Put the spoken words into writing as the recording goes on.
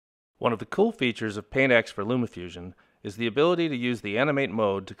One of the cool features of PaintX for LumaFusion is the ability to use the Animate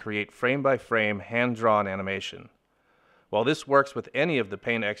mode to create frame-by-frame hand-drawn animation. While this works with any of the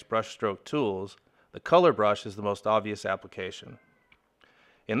PaintX brushstroke tools, the color brush is the most obvious application.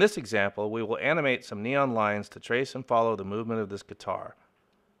 In this example, we will animate some neon lines to trace and follow the movement of this guitar.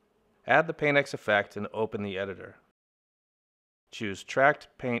 Add the PaintX effect and open the editor. Choose Tracked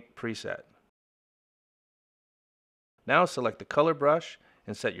Paint Preset. Now select the color brush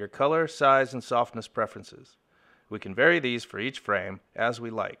and set your color, size, and softness preferences. We can vary these for each frame as we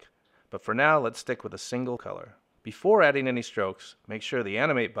like, but for now let's stick with a single color. Before adding any strokes, make sure the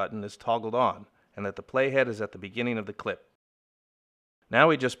Animate button is toggled on and that the playhead is at the beginning of the clip. Now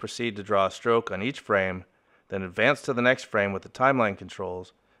we just proceed to draw a stroke on each frame, then advance to the next frame with the timeline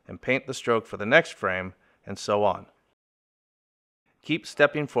controls and paint the stroke for the next frame, and so on. Keep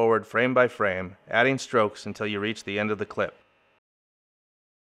stepping forward frame by frame, adding strokes until you reach the end of the clip.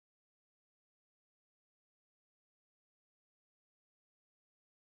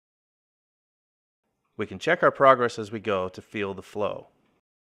 We can check our progress as we go to feel the flow.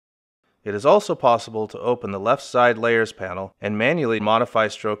 It is also possible to open the left side layers panel and manually modify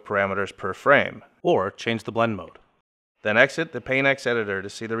stroke parameters per frame, or change the blend mode. Then exit the PaintX editor to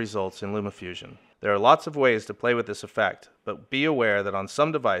see the results in LumaFusion. There are lots of ways to play with this effect, but be aware that on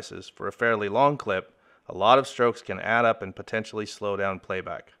some devices, for a fairly long clip, a lot of strokes can add up and potentially slow down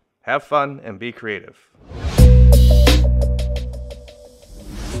playback. Have fun and be creative.